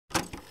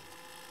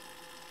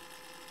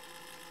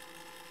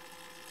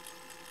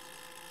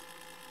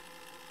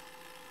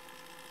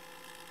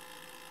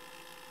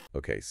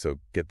Okay, so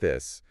get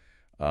this.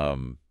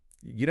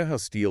 You know how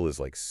steel is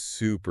like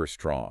super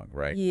strong,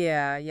 right?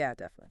 Yeah, yeah,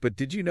 definitely. But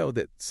did you know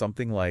that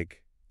something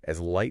like as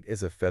light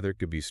as a feather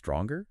could be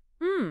stronger?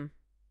 Hmm.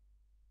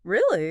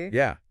 Really?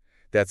 Yeah,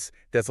 that's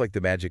like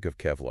the magic of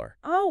Kevlar.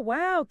 Oh,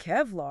 wow,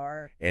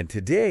 Kevlar. And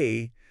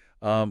today,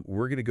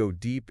 we're going to go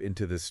deep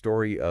into the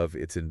story of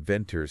its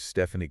inventor,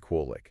 Stephanie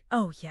Kwolek.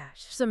 Oh, yeah,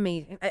 she's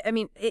amazing. I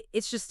mean,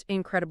 it's just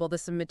incredible.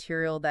 This is a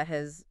material that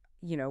has,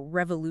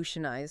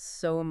 revolutionized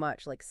so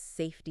much, like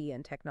safety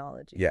and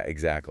technology. Yeah,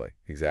 exactly.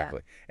 Yeah.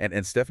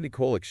 And Stephanie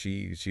Kwolek,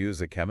 she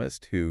was a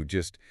chemist who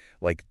just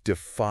like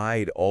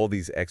defied all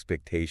these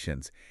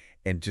expectations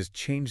and just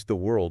changed the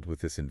world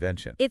with this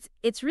invention.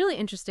 It's really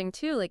interesting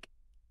too. Like,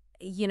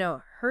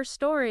 her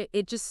story,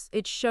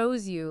 it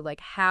shows you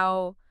like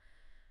how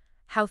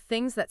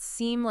things that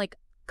seem like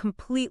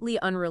completely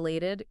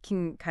unrelated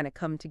can kind of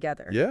come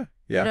together. Yeah,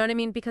 yeah. You know what I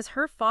mean? Because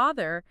her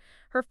father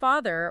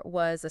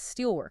was a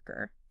steel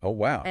worker. Oh,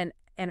 wow.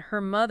 And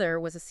her mother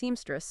was a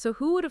seamstress. So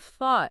who would have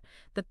thought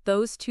that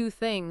those two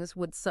things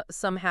would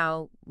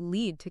somehow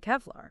lead to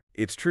Kevlar?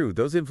 It's true.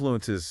 Those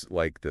influences,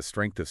 like the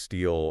strength of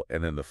steel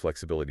and then the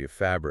flexibility of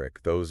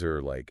fabric, those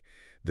are like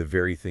the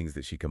very things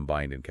that she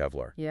combined in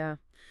Kevlar. Yeah.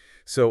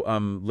 So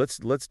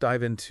let's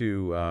dive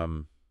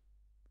into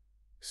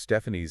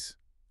Stephanie's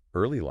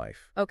early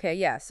life. Okay,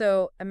 yeah.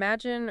 So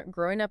imagine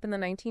growing up in the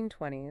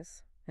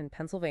 1920s in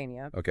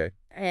Pennsylvania. Okay.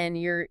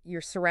 And you're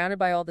surrounded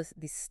by all these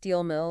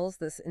steel mills,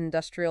 this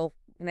industrial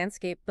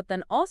landscape, but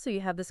then also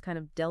you have this kind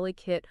of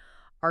delicate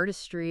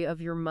artistry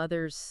of your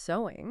mother's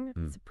sewing.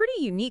 It's a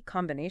pretty unique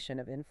combination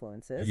of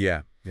influences.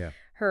 Yeah, yeah.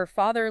 Her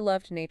father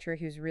loved nature.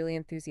 He was really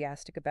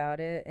enthusiastic about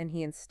it, and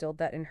he instilled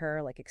that in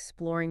her, like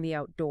exploring the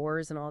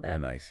outdoors and all that. Yeah,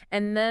 nice.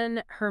 And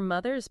then her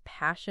mother's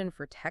passion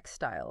for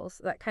textiles,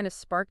 that kind of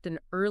sparked an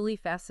early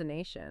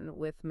fascination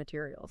with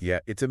materials. Yeah,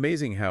 it's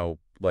amazing how,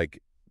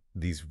 like,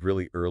 these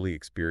really early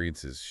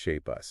experiences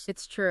shape us.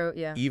 It's true,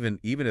 yeah. Even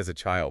as a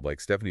child, like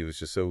Stephanie was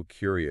just so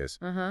curious.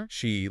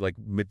 She like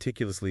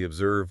meticulously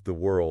observed the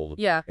world.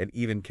 Yeah. And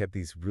even kept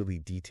these really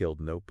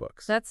detailed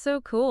notebooks. That's so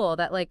cool.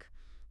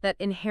 That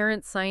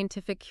inherent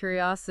scientific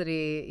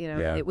curiosity,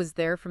 Yeah. It was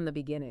there from the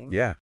beginning.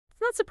 Yeah.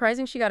 It's not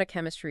surprising she got a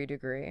chemistry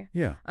degree.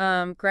 Yeah.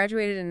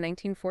 Graduated in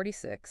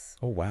 1946.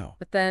 Oh, wow.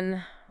 But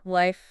then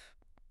life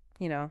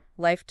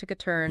took a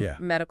turn. Yeah.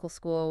 Medical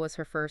school was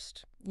her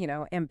first,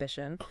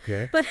 ambition.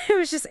 Okay. But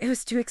it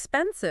was too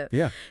expensive.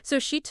 Yeah. So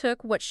she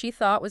took what she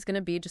thought was going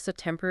to be just a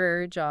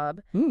temporary job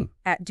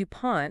at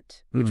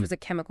DuPont, which was a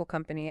chemical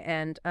company.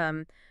 And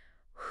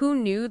who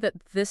knew that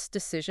this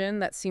decision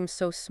that seems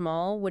so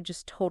small would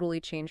just totally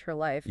change her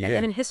life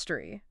and in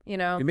history,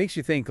 It makes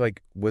you think,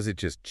 like, was it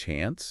just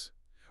chance?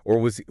 Or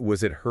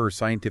was it her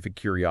scientific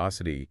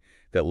curiosity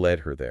that led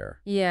her there?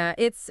 Yeah,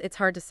 it's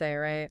hard to say,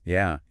 right?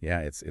 Yeah,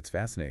 it's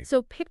fascinating.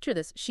 So picture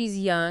this. She's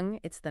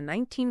young. It's the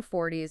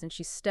 1940s, and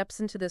she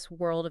steps into this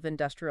world of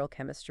industrial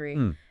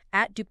chemistry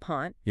at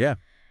DuPont. Yeah.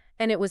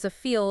 And it was a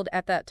field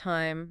at that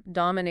time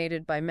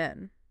dominated by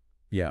men.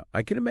 Yeah,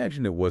 I can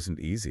imagine it wasn't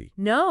easy.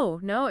 No,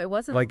 it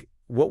wasn't. Like,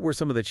 what were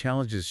some of the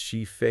challenges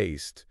she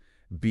faced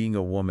being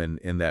a woman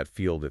in that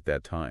field at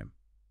that time?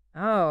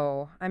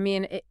 Oh, I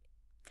mean,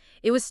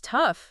 it was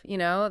tough,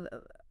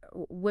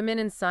 Women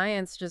in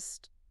science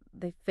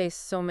they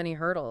faced so many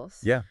hurdles.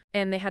 Yeah.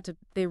 And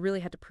they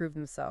really had to prove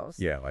themselves.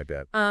 Yeah, I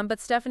bet.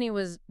 But Stephanie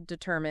was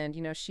determined.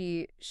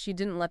 She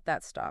didn't let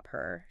that stop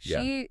her.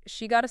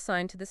 She got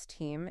assigned to this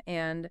team,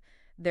 and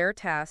their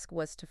task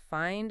was to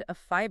find a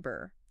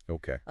fiber.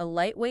 Okay. A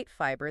lightweight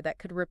fiber that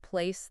could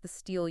replace the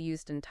steel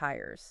used in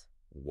tires.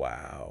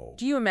 Wow.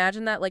 Do you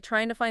imagine that? Like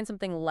trying to find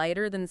something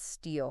lighter than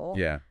steel,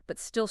 but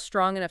still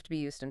strong enough to be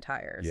used in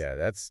tires. Yeah,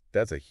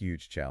 that's a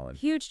huge challenge.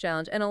 Huge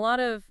challenge. And a lot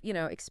of,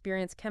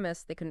 experienced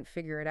chemists, they couldn't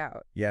figure it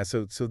out. Yeah,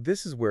 so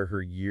this is where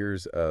her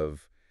years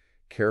of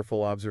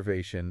careful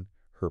observation,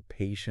 her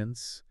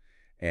patience,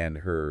 and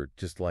her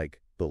just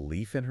like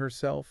belief in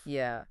herself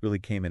really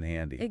came in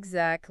handy.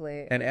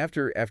 Exactly. And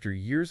after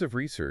years of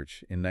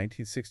research in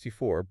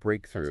 1964,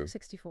 breakthrough.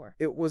 1964.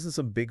 It wasn't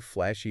some big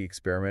flashy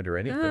experiment or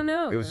anything.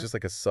 No. It was just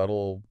like a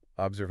subtle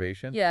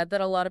observation. Yeah,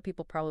 that a lot of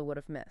people probably would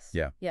have missed.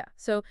 Yeah.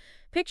 So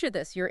picture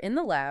this. You're in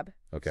the lab,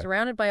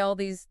 surrounded by all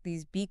these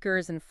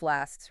beakers and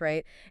flasks,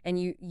 right? And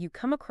you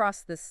come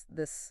across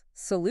this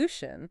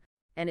solution.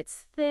 And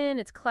it's thin,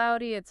 it's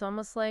cloudy, it's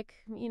almost like,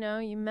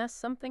 you mess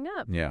something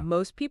up. Yeah.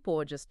 Most people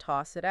would just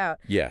toss it out.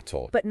 Yeah,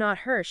 totally. But not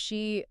her.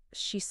 She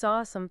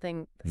saw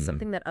something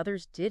that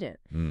others didn't.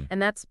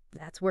 And that's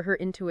where her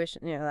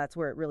intuition, that's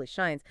where it really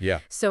shines. Yeah.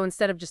 So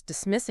instead of just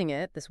dismissing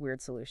it, this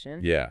weird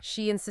solution,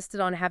 she insisted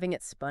on having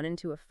it spun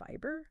into a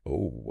fiber.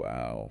 Oh,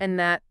 wow. And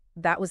that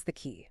was the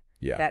key.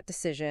 Yeah. That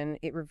decision,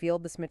 it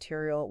revealed this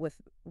material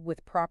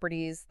with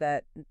properties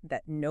that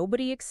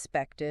nobody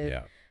expected.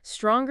 Yeah.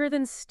 Stronger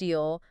than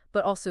steel,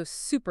 but also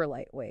super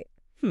lightweight.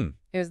 It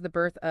was the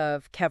birth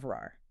of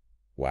Kevlar.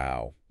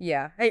 Wow.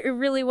 Yeah. It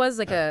really was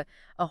like a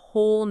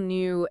whole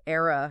new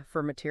era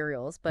for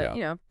materials. But,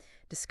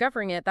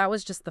 discovering it, that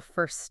was just the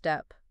first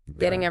step.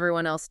 Getting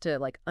everyone else to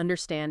like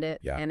understand it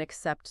and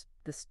accept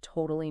this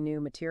totally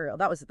new material.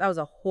 That was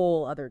a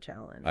whole other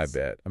challenge. I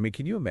bet. I mean,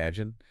 can you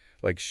imagine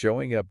like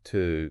showing up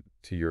to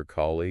your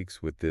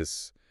colleagues with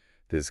this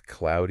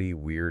cloudy,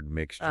 weird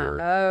mixture?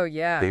 Oh,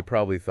 yeah. They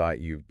probably thought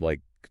you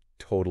like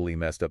totally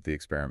messed up the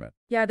experiment.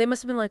 Yeah, they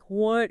must have been like,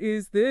 "What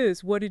is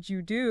this? What did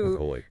you do?"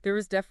 Totally. There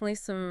was definitely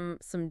some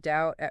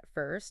doubt at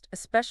first,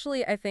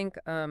 especially I think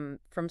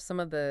from some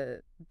of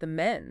the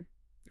men.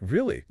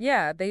 Really?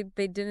 Yeah, they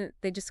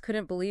just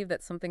couldn't believe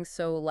that something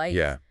so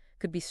light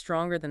could be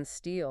stronger than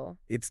steel.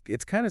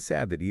 It's kind of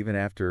sad that even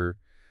after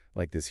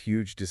like this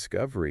huge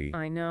discovery,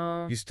 I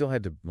know, you still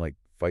had to like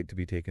fight to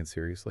be taken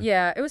seriously.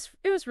 Yeah, it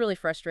was really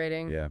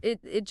frustrating. Yeah.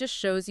 It just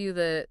shows you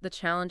the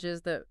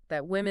challenges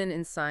that women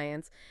in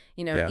science,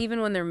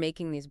 even when they're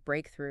making these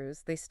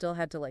breakthroughs, they still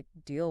had to like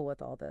deal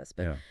with all this.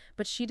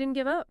 But she didn't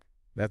give up.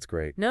 That's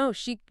great. No,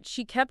 she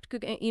kept,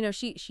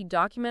 she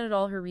documented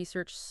all her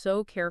research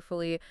so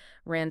carefully,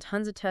 ran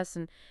tons of tests,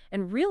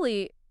 and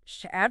really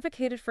she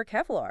advocated for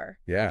Kevlar.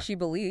 Yeah. Like, she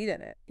believed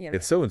in it.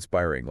 It's so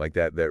inspiring, like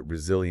that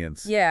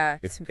resilience. Yeah.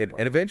 And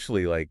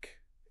eventually, like,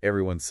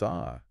 everyone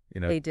saw,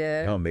 they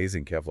did. how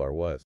amazing Kevlar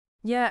was.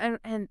 Yeah,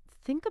 and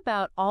think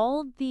about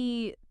all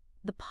the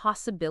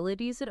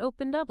possibilities it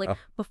opened up. Like,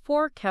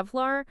 before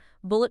Kevlar,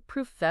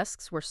 bulletproof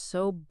vests were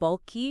so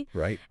bulky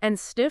and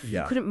stiff,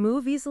 you couldn't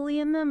move easily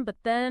in them. But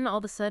then all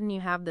of a sudden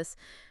you have this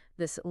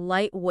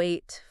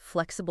lightweight,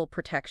 flexible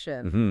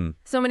protection. Mm-hmm.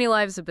 So many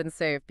lives have been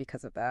saved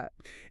because of that.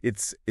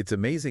 It's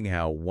amazing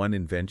how one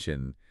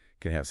invention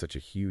can have such a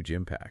huge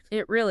impact.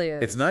 It really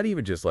is. It's not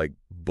even just like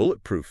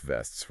bulletproof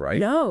vests, right?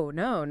 No,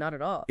 not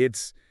at all.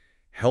 It's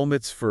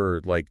helmets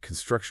for like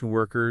construction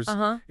workers.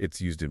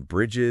 It's used in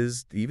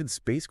bridges, even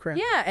spacecraft.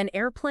 Yeah, and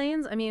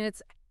airplanes. I mean,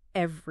 it's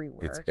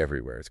everywhere. It's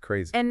everywhere. It's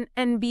crazy.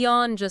 And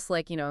beyond just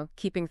like,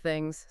 keeping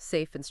things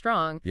safe and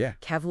strong. Yeah.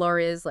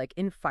 Kevlar is like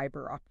in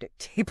fiber optic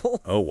cables.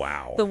 Oh,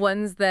 wow. The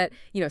ones that,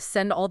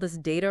 send all this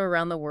data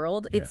around the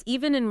world. Yeah. It's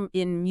even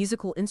in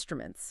musical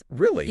instruments.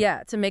 Really?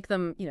 Yeah, to make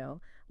them,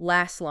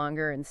 last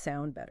longer and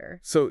sound better.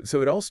 So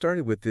it all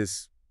started with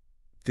this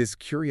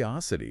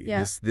curiosity,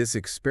 this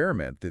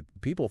experiment that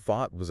people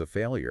thought was a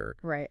failure.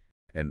 Right.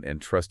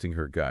 And trusting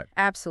her gut.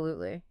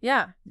 Absolutely.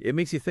 Yeah. It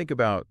makes you think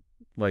about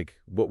like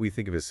what we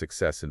think of as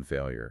success and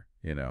failure,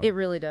 It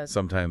really does.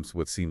 Sometimes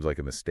what seems like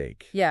a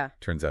mistake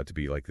turns out to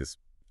be like this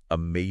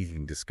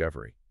amazing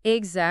discovery.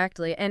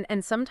 Exactly.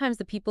 And sometimes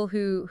the people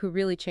who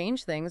really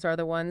change things are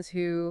the ones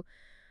who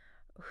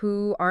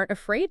aren't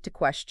afraid to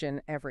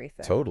question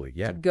everything. Totally,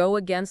 yeah. To go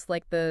against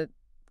like a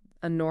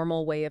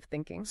normal way of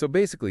thinking. So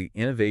basically,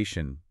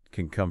 innovation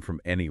can come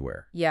from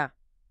anywhere. Yeah.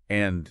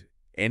 And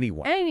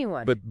anyone.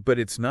 Anyone. But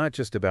it's not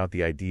just about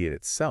the idea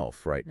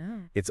itself, right?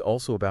 No. It's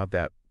also about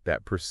that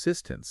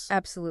persistence.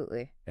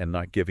 Absolutely. And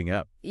not giving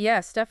up. Yeah,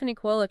 Stephanie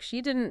Kwolek, she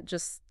didn't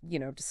just,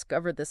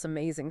 discover this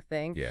amazing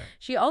thing. Yeah.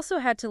 She also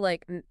had to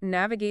like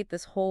navigate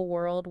this whole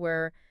world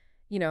where,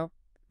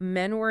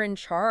 men were in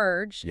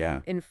charge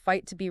and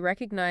fight to be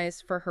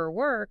recognized for her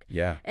work.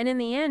 Yeah. And in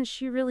the end,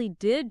 she really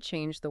did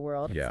change the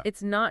world. Yeah.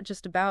 It's not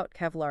just about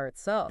Kevlar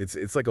itself.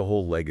 It's like a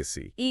whole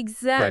legacy.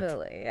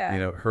 Exactly,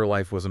 yeah. Her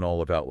life wasn't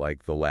all about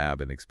like the lab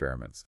and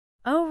experiments.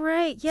 Oh,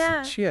 right,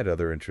 yeah. She had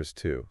other interests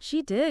too.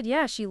 She did,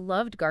 yeah. She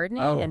loved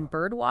gardening and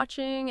bird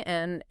watching,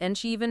 and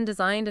she even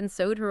designed and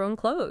sewed her own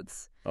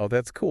clothes. Oh,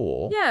 that's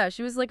cool. Yeah,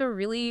 she was like a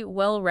really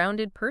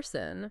well-rounded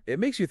person. It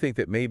makes you think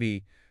that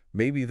maybe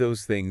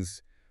those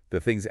things, the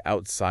things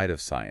outside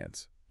of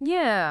science,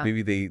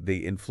 maybe they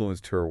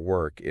influenced her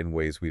work in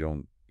ways we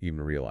don't even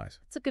realize.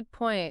 That's a good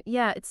point.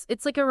 Yeah,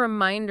 it's like a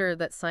reminder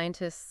that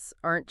scientists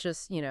aren't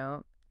just,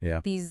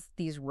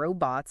 these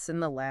robots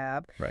in the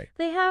lab. Right.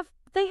 They have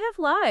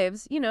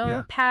lives,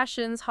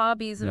 passions,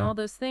 hobbies, and all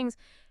those things.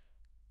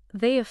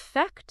 They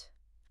affect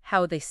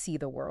how they see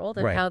the world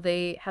and how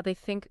they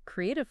think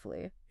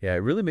creatively. Yeah, it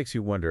really makes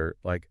you wonder,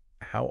 like,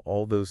 how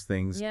all those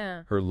things,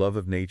 her love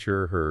of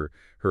nature,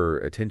 her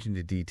attention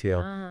to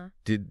detail,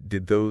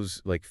 did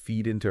those like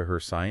feed into her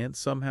science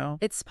somehow?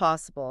 It's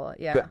possible,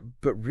 yeah.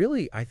 But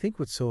really, I think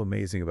what's so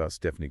amazing about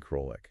Stephanie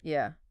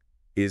Kwolek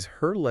is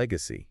her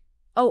legacy.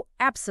 Oh,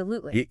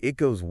 absolutely. It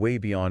goes way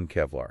beyond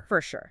Kevlar.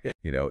 For sure.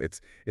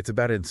 It's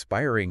about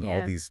inspiring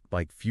all these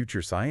like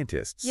future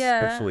scientists,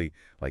 especially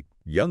like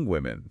young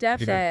women,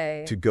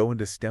 to go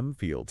into STEM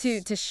fields.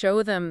 To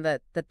show them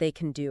that they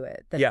can do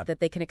it, that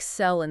they can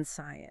excel in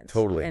science.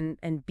 Totally.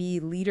 And be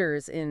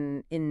leaders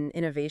in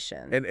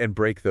innovation. And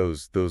break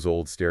those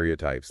old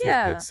stereotypes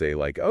that say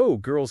like, oh,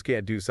 girls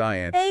can't do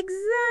science.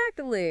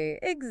 Exactly.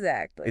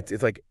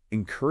 It's like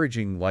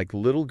encouraging like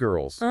little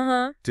girls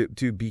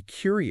to be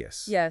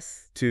curious.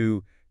 Yes.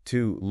 To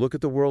look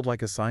at the world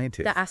like a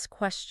scientist. To ask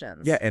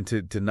questions. Yeah, and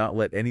to not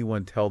let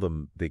anyone tell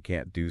them they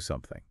can't do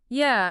something.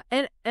 Yeah,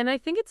 and I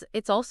think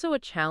it's also a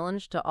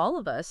challenge to all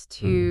of us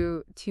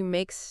to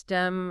make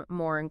STEM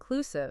more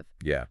inclusive.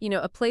 Yeah.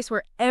 A place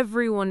where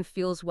everyone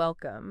feels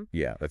welcome.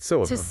 Yeah, that's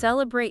so to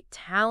celebrate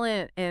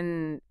talent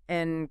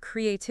and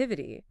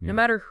creativity, no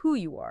matter who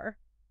you are.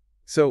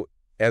 So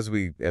as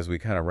we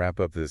kind of wrap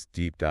up this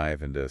deep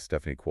dive into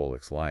Stephanie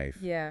Kwolek's life,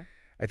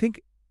 I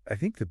think I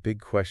think the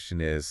big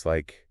question is,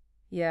 like,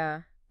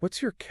 yeah,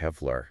 what's your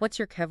Kevlar? what's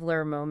your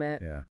Kevlar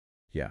moment? Yeah.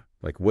 Yeah.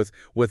 Like, what's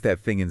that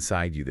thing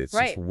inside you that's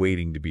just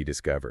waiting to be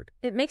discovered?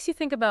 It makes you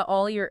think about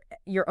all your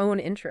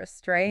own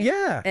interests, right?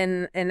 Yeah.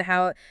 And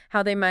how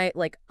they might,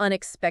 like,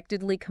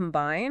 unexpectedly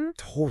combine.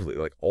 Totally.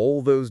 Like,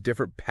 all those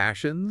different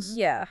passions.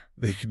 Yeah.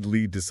 They could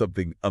lead to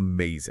something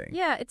amazing.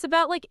 Yeah. It's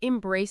about, like,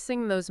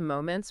 embracing those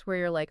moments where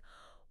you're like,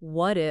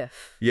 what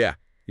if? Yeah.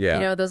 Yeah. You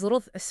know, those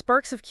little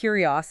sparks of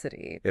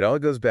curiosity. It all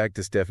goes back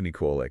to Stephanie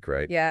Kwolek,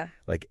 right? Yeah.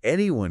 Like,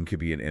 anyone could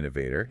be an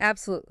innovator.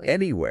 Absolutely.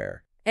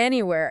 Anywhere.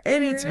 Anywhere.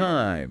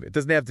 Anytime. It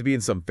doesn't have to be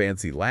in some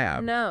fancy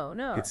lab.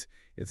 No.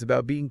 It's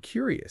about being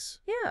curious.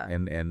 Yeah.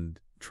 And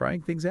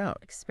trying things out.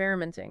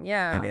 Experimenting,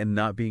 yeah. And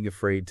not being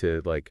afraid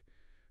to, like,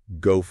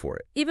 go for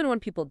it. Even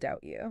when people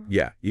doubt you.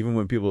 Yeah. Even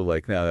when people are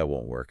like, no, that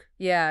won't work.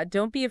 Yeah.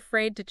 Don't be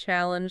afraid to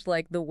challenge,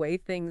 like, the way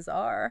things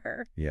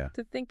are. Yeah.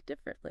 To think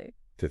differently.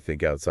 To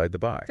think outside the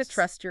box. To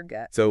trust your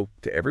gut. So,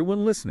 to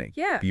everyone listening,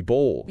 yeah. Be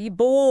bold. Be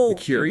bold.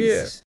 Be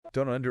curious.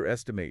 Don't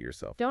underestimate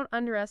yourself. Don't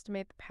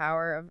underestimate the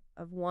power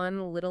of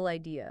one little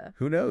idea.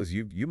 Who knows?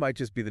 You might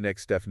just be the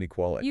next Stephanie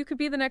Kwolek. You could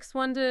be the next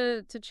one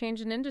to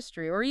change an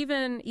industry or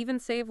even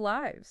save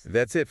lives.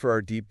 That's it for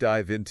our deep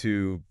dive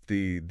into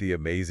the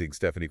amazing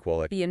Stephanie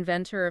Kwolek. The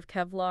inventor of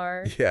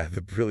Kevlar. Yeah,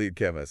 the brilliant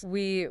chemist.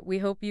 We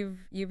hope you've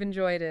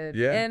enjoyed it.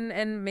 Yeah.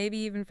 And maybe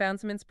even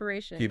found some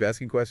inspiration. Keep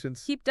asking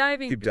questions. Keep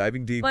diving. Keep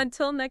diving deep.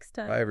 Until next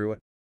time. Bye, everyone.